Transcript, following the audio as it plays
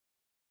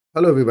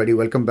Hello everybody,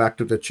 welcome back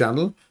to the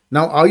channel.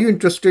 Now, are you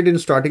interested in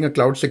starting a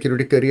cloud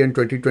security career in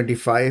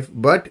 2025,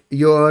 but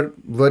you're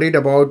worried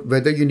about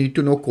whether you need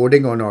to know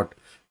coding or not?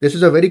 This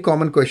is a very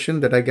common question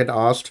that I get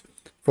asked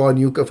from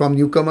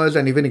newcomers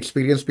and even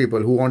experienced people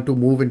who want to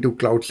move into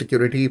cloud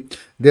security.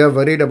 They are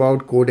worried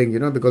about coding,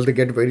 because they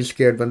get very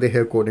scared when they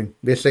hear coding.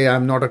 They say,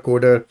 I'm not a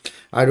coder,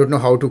 I don't know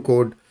how to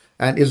code,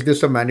 and is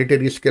this a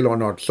mandatory skill or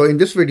not? So in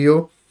this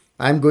video,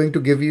 I'm going to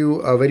give you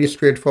a very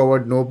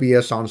straightforward, no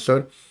BS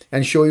answer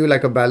and show you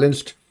like a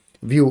balanced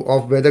view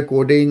of whether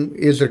coding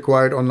is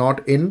required or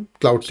not in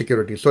cloud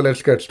security. So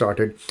let's get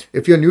started.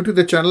 If you're new to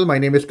the channel, my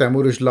name is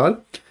Taimur Ujlal.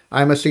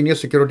 I'm a senior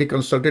security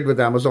consultant with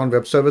Amazon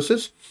Web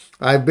Services.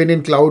 I've been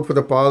in cloud for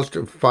the past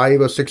 5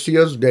 or 6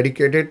 years,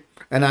 dedicated,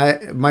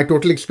 and my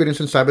total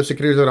experience in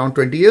cybersecurity is around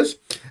 20 years.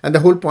 And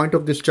the whole point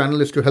of this channel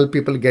is to help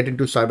people get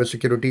into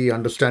cybersecurity,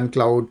 understand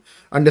cloud,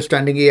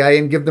 understanding AI,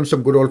 and give them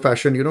some good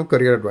old-fashioned,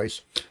 career advice.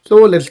 So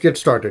let's get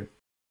started.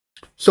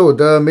 So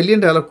the $1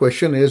 million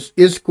question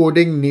is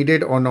coding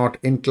needed or not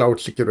in cloud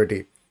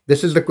security?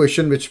 This is the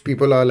question which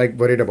people are like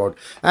worried about.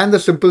 And the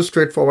simple,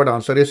 straightforward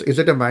answer is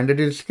it a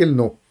mandatory skill?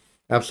 No,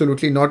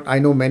 absolutely not. I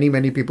know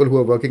many people who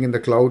are working in the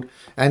cloud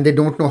and they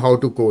don't know how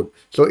to code.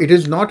 So it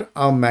is not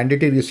a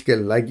mandatory skill.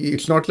 Like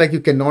it's not like you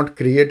cannot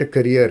create a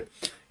career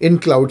in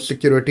cloud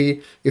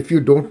security if you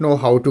don't know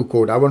how to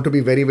code. I want to be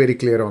very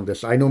clear on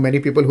this. I know many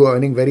people who are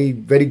earning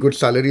very good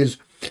salaries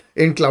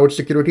in cloud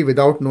security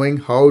without knowing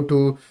how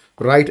to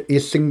write a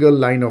single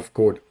line of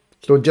code.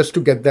 So just to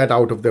get that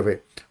out of the way.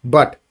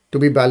 But to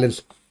be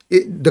balanced,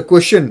 the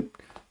question,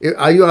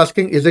 are you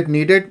asking, is it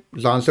needed?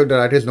 The answer to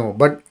that is no.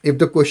 But if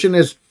the question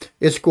is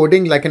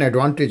coding like an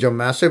advantage, a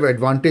massive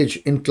advantage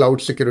in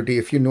cloud security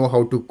if you know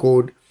how to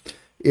code?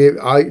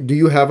 Do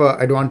you have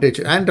an advantage?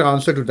 And the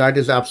answer to that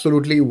is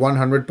absolutely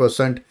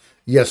 100%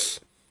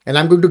 yes. And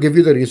I'm going to give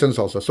you the reasons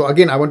also. So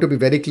again, I want to be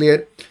very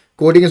clear.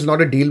 Coding is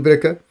not a deal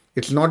breaker.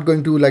 It's not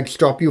going to like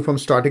stop you from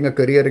starting a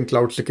career in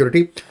cloud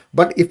security.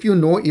 But if you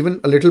know even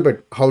a little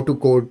bit how to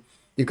code,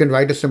 you can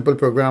write a simple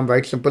program,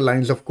 write simple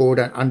lines of code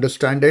and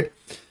understand it.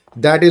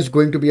 That is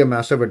going to be a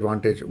massive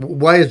advantage.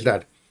 Why is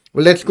that?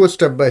 Well, let's go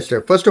step by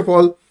step. First of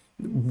all,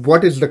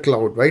 what is the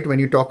cloud, right? When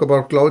you talk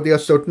about cloud, there are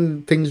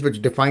certain things which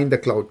define the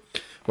cloud.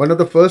 One of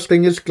the first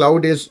thing is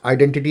cloud is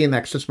identity and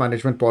access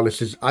management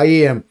policies,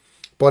 IAM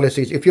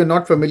policies. If you're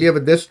not familiar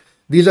with this,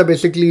 these are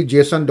basically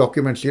JSON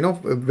documents,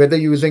 whether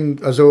using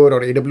Azure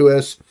or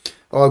AWS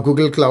or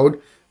Google Cloud.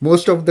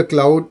 Most of the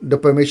cloud, the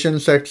permission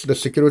sets, the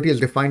security is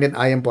defined in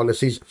IAM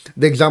policies.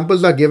 The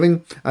examples I'm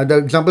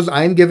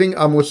giving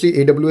are mostly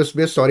AWS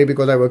based. Sorry,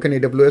 because I work in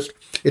AWS.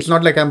 It's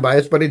not like I'm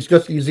biased, but it's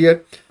just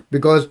easier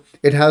because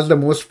it has the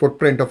most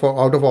footprint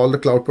out of all the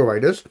cloud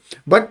providers.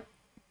 But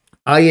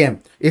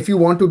IAM, if you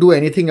want to do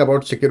anything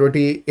about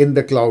security in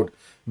the cloud,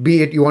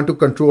 be it you want to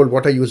control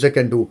what a user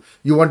can do,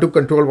 you want to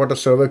control what a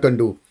server can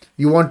do,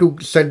 you want to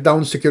set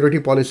down security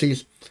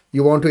policies,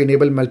 you want to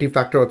enable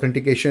multi-factor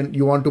authentication,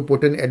 you want to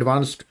put in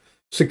advanced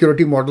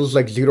security models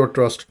like zero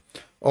trust,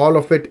 all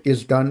of it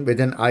is done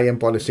within IAM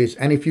policies.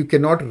 And if you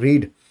cannot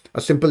read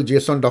a simple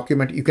JSON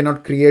document, you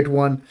cannot create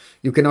one,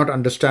 you cannot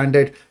understand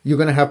it, you're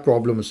going to have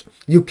problems.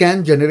 You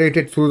can generate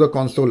it through the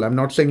console. I'm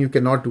not saying you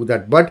cannot do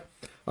that, but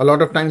a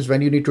lot of times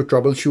when you need to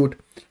troubleshoot,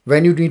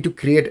 when you need to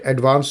create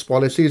advanced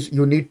policies,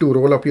 you need to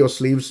roll up your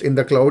sleeves in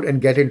the cloud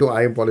and get into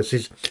IAM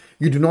policies.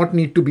 You do not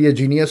need to be a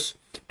genius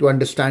to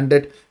understand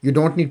it. You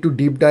don't need to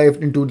deep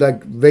dive into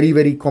like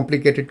very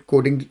complicated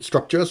coding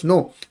structures.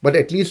 No, but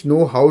at least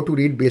know how to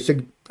read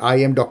basic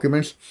IAM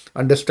documents,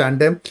 understand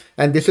them.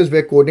 And this is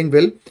where coding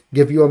will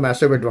give you a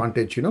massive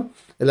advantage,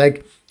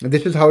 like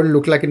this is how it will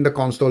look like in the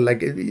console.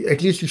 Like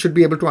at least you should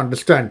be able to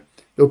understand,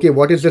 okay,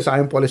 what is this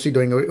IAM policy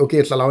doing? Okay,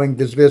 it's allowing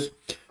this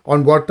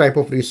on what type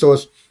of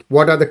resource,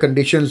 what are the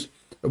conditions,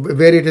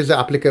 where it is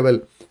applicable.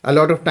 A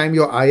lot of time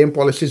your IAM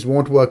policies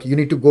won't work. You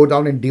need to go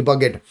down and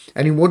debug it,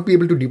 and you won't be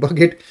able to debug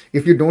it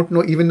if you don't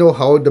know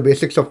how the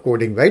basics of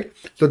coding, right?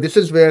 So this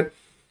is where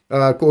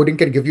coding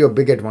can give you a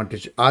big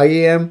advantage.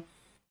 IAM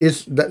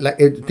is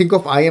think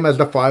of IAM as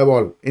the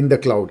firewall in the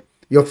cloud.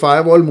 Your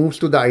firewall moves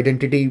to the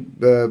identity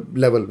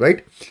level,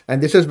 right?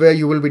 And this is where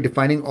you will be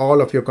defining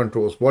all of your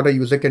controls, what a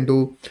user can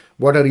do,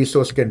 what a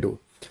resource can do.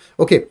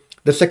 Okay,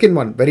 the second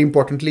one, very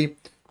importantly,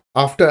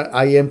 after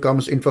IAM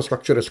comes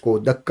infrastructure as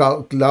code. The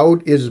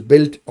cloud is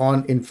built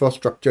on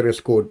infrastructure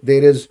as code.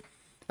 There is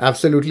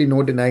absolutely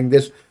no denying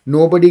this.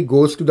 Nobody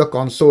goes to the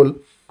console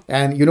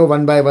and,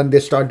 one by one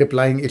they start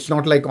deploying. It's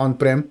not like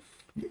on-prem.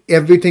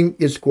 Everything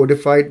is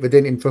codified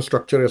within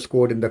infrastructure as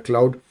code in the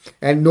cloud,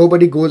 and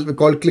nobody goes, we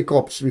call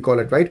ClickOps, we call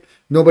it, right?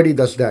 Nobody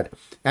does that.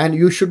 And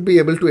you should be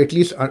able to at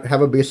least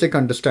have a basic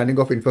understanding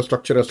of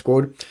infrastructure as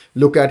code,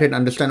 look at it,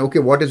 understand, okay,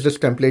 what is this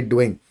template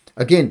doing?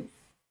 Again,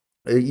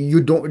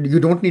 you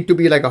don't need to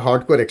be like a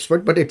hardcore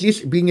expert, but at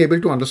least being able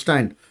to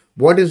understand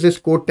what is this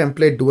code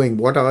template doing,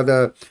 what are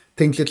the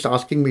things it's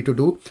asking me to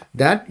do,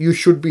 that you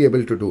should be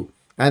able to do.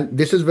 And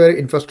this is where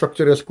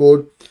infrastructure as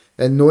code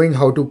and knowing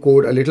how to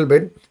code a little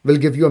bit will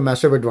give you a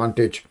massive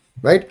advantage,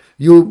 right?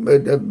 You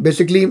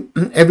basically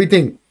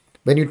everything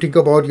When you think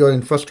about your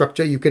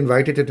infrastructure, you can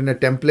write it in a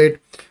template,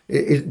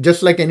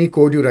 just like any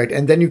code you write,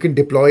 and then you can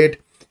deploy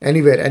it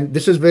anywhere. And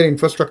this is where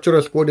infrastructure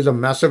as code is a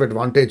massive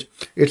advantage.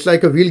 It's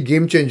like a real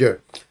game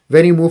changer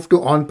when you move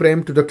to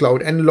on-prem to the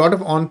cloud. And a lot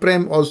of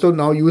on-prem also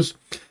now use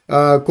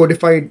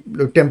codified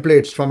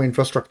templates from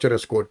infrastructure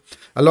as code.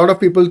 A lot of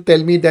people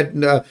tell me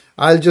that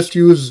I'll just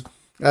use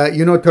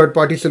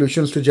third-party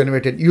solutions to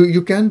generate it.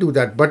 You can do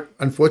that, but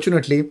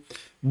unfortunately,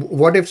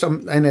 what if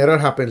an error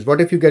happens? What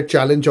if you get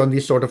challenged on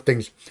these sort of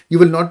things? You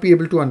will not be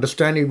able to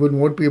understand. You will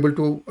not be able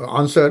to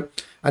answer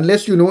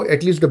unless you know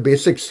at least the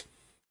basics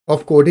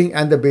of coding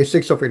and the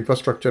basics of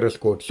infrastructure as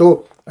code.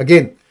 So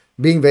again,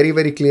 being very,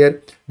 very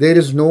clear, there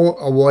is no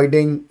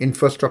avoiding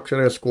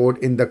infrastructure as code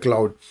in the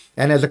cloud.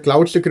 And as a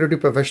cloud security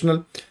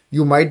professional,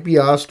 you might be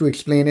asked to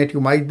explain it. You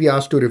might be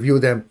asked to review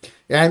them.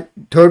 And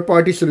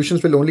third-party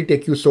solutions will only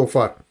take you so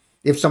far.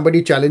 If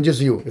somebody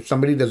challenges you, if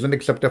somebody doesn't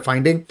accept a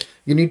finding,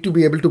 you need to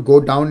be able to go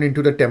down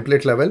into the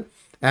template level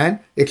and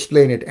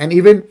explain it. And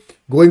even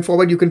going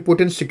forward, you can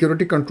put in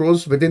security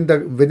controls within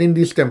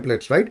these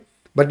templates, right?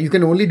 But you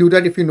can only do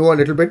that if you know a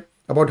little bit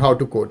about how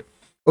to code.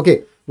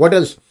 Okay, what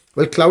else?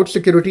 Well, cloud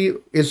security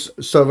is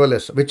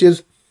serverless, which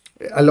is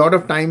a lot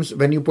of times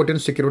when you put in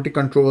security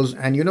controls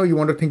and you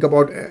want to think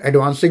about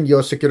advancing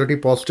your security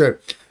posture,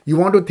 you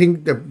want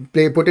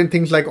to put in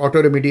things like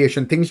auto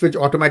remediation, things which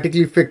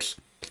automatically fix,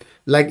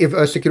 like if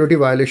a security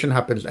violation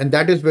happens. And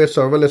that is where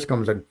serverless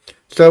comes in.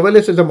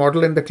 Serverless is a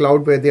model in the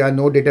cloud where there are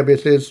no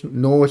databases,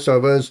 no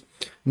servers,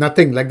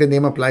 nothing, like the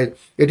name applies.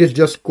 It is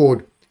just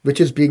code which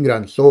is being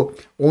run. So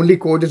only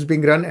code is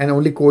being run and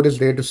only code is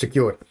there to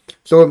secure.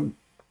 So,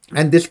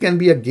 and this can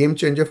be a game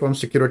changer from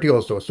security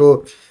also.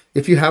 So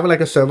if you have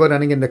like a server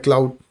running in the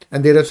cloud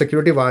and there is a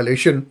security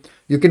violation,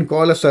 you can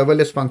call a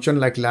serverless function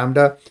like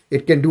Lambda.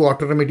 It can do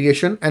auto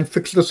remediation and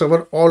fix the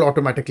server all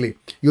automatically.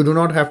 You do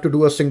not have to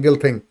do a single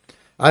thing.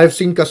 I have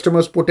seen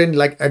customers put in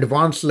like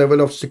advanced level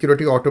of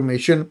security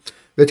automation,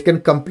 which can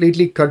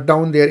completely cut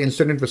down their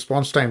incident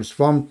response times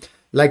from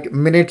like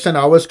minutes and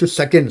hours to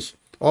seconds,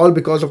 all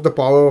because of the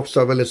power of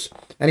serverless.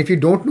 And if you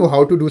don't know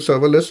how to do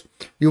serverless,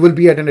 you will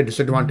be at a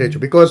disadvantage,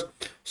 because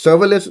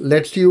serverless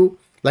lets you,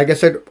 like I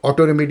said,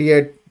 auto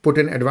remediate, put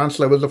in advanced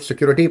levels of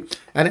security.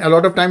 And a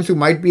lot of times you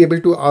might be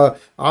able to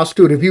ask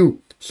to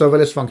review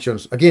serverless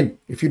functions. Again,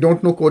 if you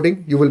don't know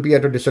coding, you will be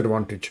at a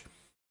disadvantage.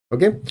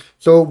 Okay.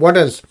 So what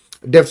else?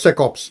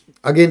 DevSecOps.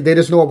 Again, there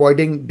is no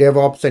avoiding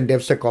DevOps and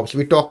DevSecOps.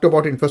 We talked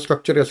about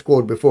infrastructure as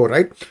code before,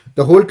 right?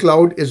 The whole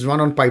cloud is run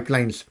on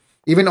pipelines.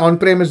 Even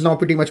on-prem is now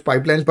pretty much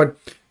pipelines, but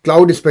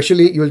cloud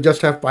especially, you'll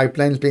just have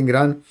pipelines being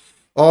run,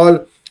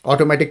 all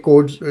automatic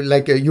codes,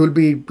 like you'll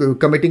be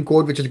committing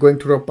code which is going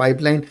through a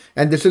pipeline.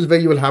 And this is where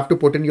you will have to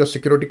put in your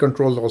security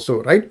controls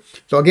also, right?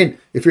 So again,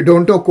 if you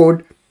don't know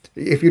code,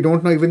 if you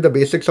don't know even the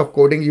basics of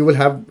coding, you will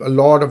have a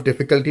lot of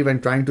difficulty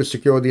when trying to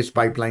secure these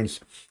pipelines.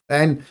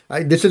 And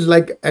this is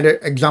like an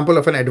example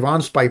of an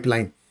advanced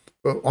pipeline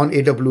on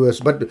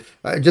AWS. But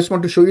I just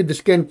want to show you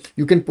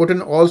you can put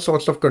in all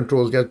sorts of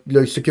controls,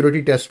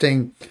 security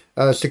testing,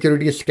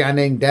 security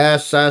scanning,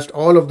 DAS, SAST,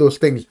 all of those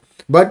things.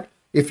 But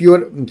if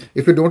you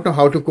don't know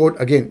how to code,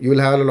 again, you will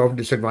have a lot of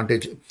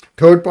disadvantage.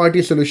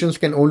 Third-party solutions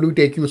can only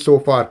take you so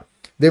far.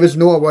 There is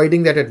no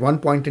avoiding that at one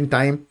point in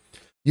time.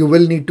 You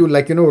will need to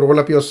roll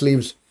up your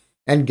sleeves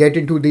and get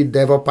into the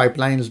DevOps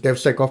pipelines,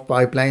 DevSecOps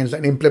pipelines,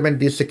 and implement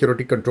these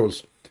security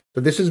controls. So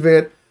this is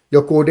where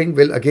your coding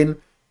will again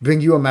bring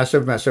you a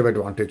massive, massive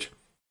advantage.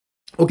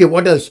 Okay,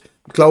 what else?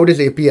 Cloud is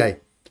API.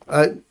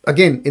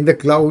 Again, in the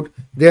cloud,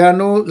 there are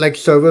no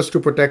servers to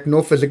protect,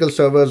 no physical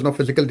servers, no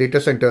physical data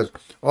centers.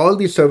 All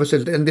these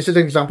services, and this is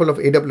an example of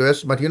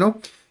AWS, but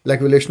like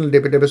relational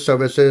database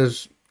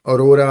services,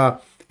 Aurora,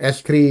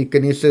 S3,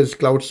 Kinesis,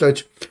 Cloud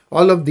Search,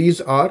 all of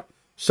these are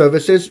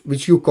services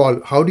which you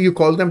call. How do you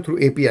call them?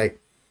 Through API.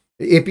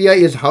 The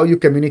API is how you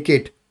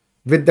communicate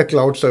with the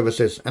cloud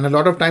services. And a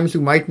lot of times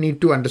you might need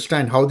to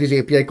understand how these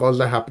API calls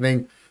are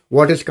happening,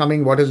 what is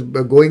coming, what is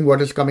going,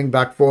 what is coming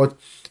back forth.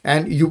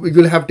 And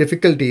you'll have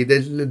difficulty.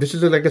 This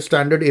is like a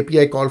standard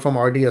API call from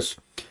RDS.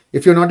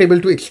 If you're not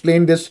able to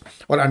explain this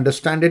or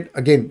understand it,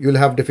 again, you'll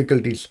have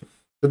difficulties.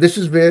 So this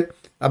is where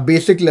a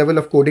basic level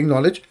of coding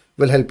knowledge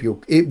will help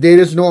you. There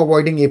is no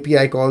avoiding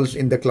API calls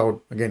in the cloud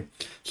again.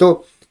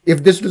 So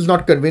if this does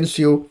not convince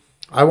you,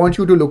 I want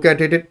you to look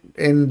at it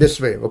in this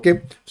way,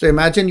 okay? So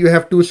imagine you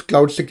have two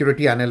cloud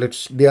security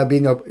analysts. They are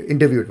being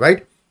interviewed,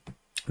 right?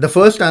 The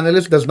first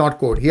analyst does not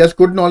code. He has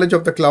good knowledge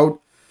of the cloud,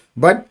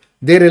 but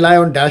they rely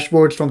on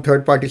dashboards from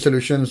third-party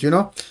solutions,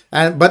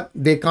 but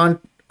they can't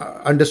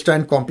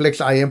understand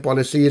complex IAM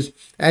policies,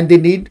 and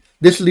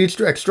this leads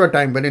to extra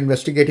time when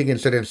investigating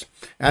incidents.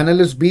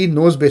 Analyst B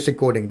knows basic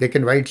coding. They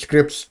can write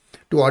scripts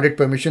to audit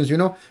permissions,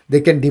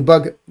 they can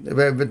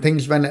debug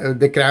things when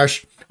they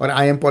crash or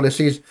IAM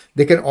policies.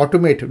 They can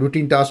automate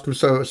routine tasks to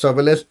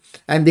serverless,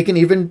 and they can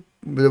even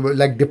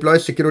deploy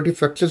security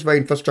fixes by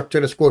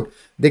infrastructure as code.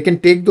 They can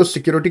take those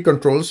security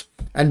controls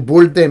and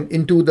bolt them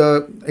into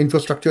the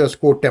infrastructure as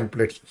code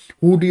templates.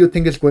 Who do you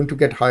think is going to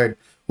get hired?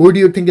 Who do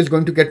you think is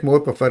going to get more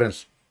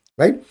preference?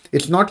 right?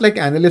 It's not like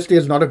analyst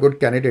is not a good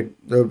candidate.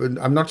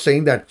 I'm not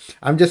saying that.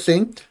 I'm just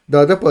saying the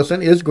other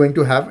person is going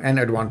to have an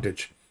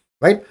advantage,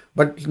 right?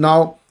 But now,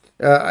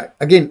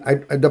 again,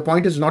 the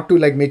point is not to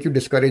like make you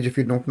discouraged if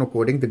you don't know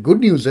coding. The good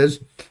news is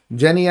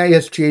Gen AI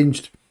has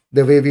changed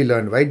the way we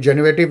learn, right?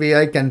 Generative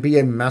AI can be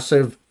a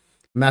massive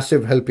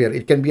help here.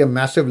 It can be a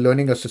massive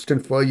learning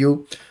assistant for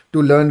you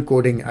to learn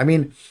coding. I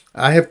mean,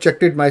 I have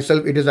checked it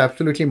myself. It is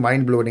absolutely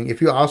mind blowing.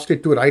 If you asked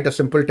it to write a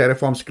simple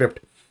Terraform script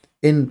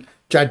in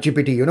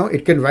ChatGPT,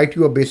 it can write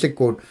you a basic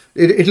code.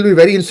 It'll be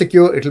very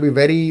insecure. It'll be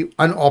very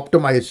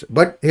unoptimized.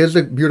 But here's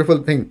the beautiful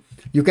thing.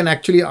 You can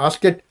actually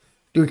ask it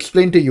to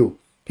explain to you,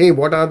 hey,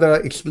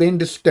 explain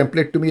this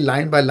template to me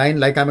line by line,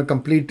 like I'm a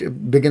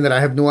complete beginner.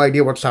 I have no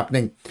idea what's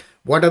happening.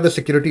 What are the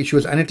security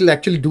issues? And it'll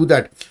actually do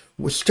that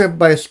step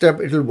by step.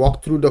 It'll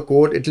walk through the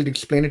code. It'll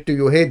explain it to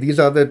you. Hey, these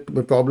are the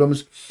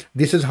problems.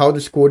 This is how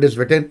this code is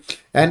written.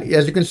 And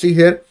as you can see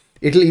here,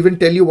 it'll even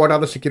tell you what are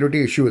the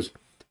security issues.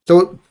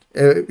 So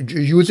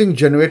using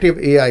generative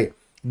AI,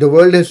 the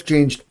world has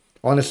changed,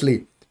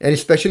 honestly. And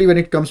especially when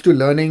it comes to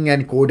learning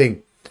and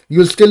coding,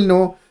 you'll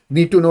still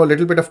need to know a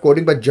little bit of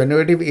coding, but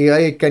generative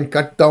AI can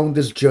cut down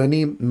this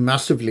journey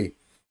massively.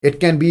 It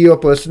can be your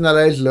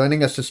personalized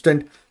learning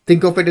assistant.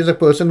 Think of it as a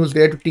person who's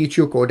there to teach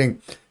you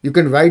coding. You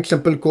can write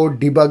simple code,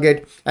 debug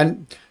it.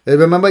 And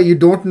remember, you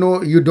don't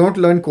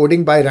learn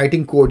coding by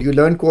writing code. You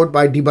learn code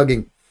by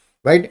debugging,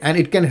 right? And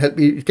it can help.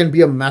 It can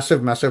be a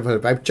massive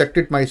help. I've checked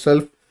it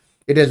myself.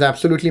 It is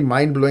absolutely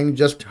mind blowing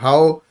just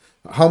how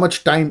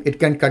much time it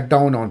can cut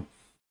down on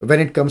when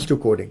it comes to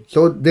coding.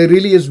 So there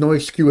really is no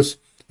excuse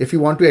if you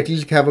want to at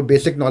least have a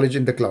basic knowledge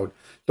in the cloud.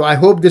 So I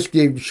hope this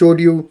showed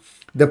you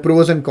the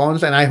pros and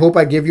cons, and I hope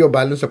I gave you a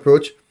balanced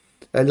approach.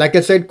 Like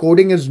I said,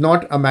 coding is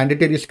not a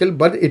mandatory skill,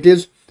 but it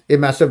is a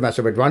massive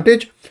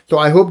advantage. So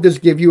I hope this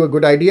gave you a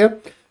good idea.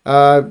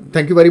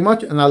 Thank you very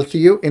much, and I'll see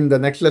you in the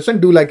next lesson.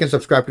 Do like and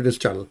subscribe to this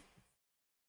channel.